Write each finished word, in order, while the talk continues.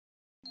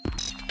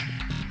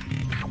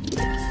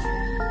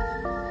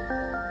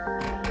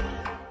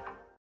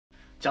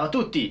Ciao a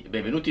tutti,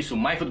 benvenuti su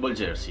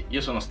MyFootballJersey.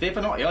 Io sono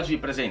Stefano e oggi vi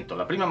presento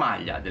la prima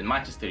maglia del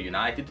Manchester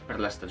United per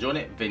la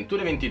stagione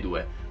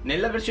 21-22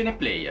 nella versione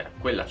player,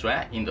 quella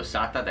cioè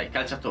indossata dai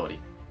calciatori.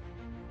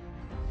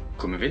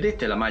 Come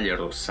vedete la maglia è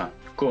rossa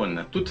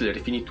con tutte le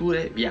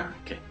rifiniture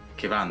bianche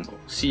che vanno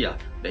sia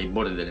dai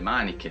bordi delle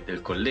maniche,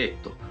 del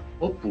colletto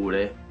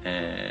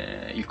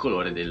oppure il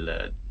colore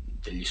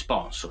degli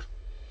sponsor.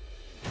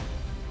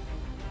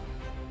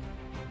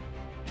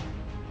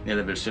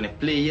 Nella versione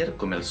player,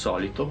 come al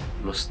solito,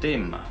 lo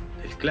stemma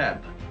del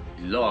club,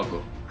 il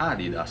logo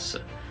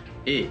Adidas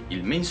e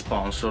il main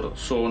sponsor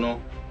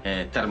sono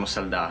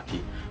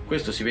termosaldati.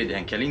 Questo si vede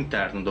anche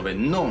all'interno dove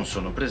non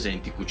sono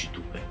presenti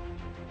cuciture.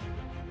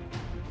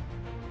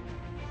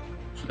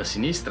 Sulla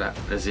sinistra è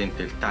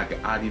presente il tag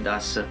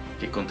Adidas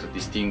che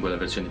contraddistingue la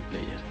versione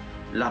player.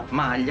 La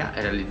maglia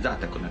è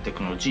realizzata con la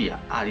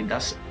tecnologia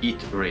Adidas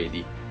Eat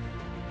Ready.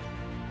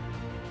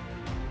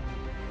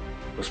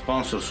 Lo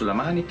sponsor sulla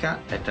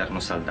manica è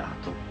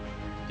termosaldato.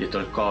 Dietro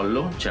il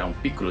collo c'è un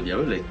piccolo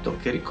diavoletto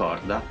che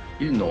ricorda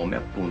il nome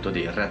appunto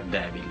dei Red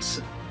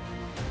Devils.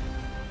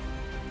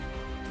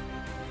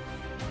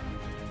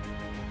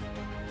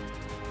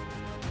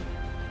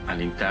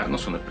 All'interno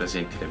sono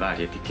presenti le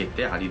varie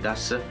etichette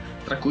Adidas,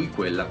 tra cui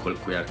quella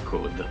col QR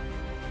code.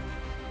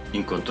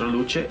 In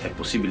controluce è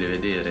possibile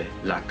vedere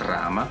la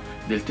trama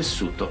del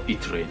tessuto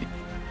Eat Ready.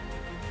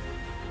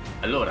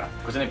 Allora,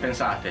 cosa ne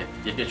pensate?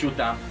 Vi è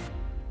piaciuta?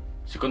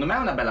 Secondo me è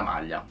una bella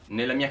maglia,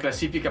 nella mia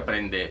classifica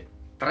prende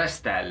 3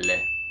 stelle,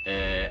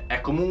 è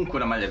comunque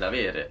una maglia da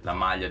avere, la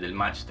maglia del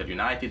Manchester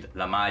United,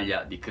 la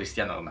maglia di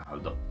Cristiano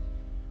Ronaldo.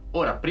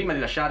 Ora, prima di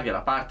lasciarvi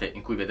alla parte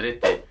in cui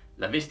vedrete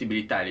la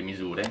vestibilità e le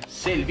misure,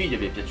 se il video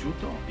vi è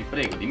piaciuto vi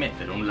prego di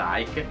mettere un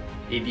like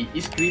e di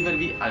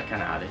iscrivervi al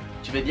canale.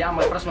 Ci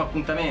vediamo al prossimo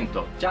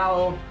appuntamento,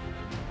 ciao!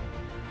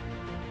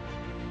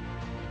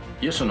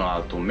 Io sono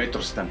alto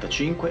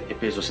 1,75 m e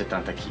peso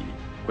 70 kg.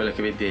 Quella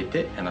che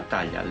vedete è una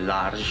taglia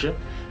large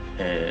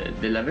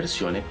della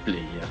versione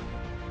player.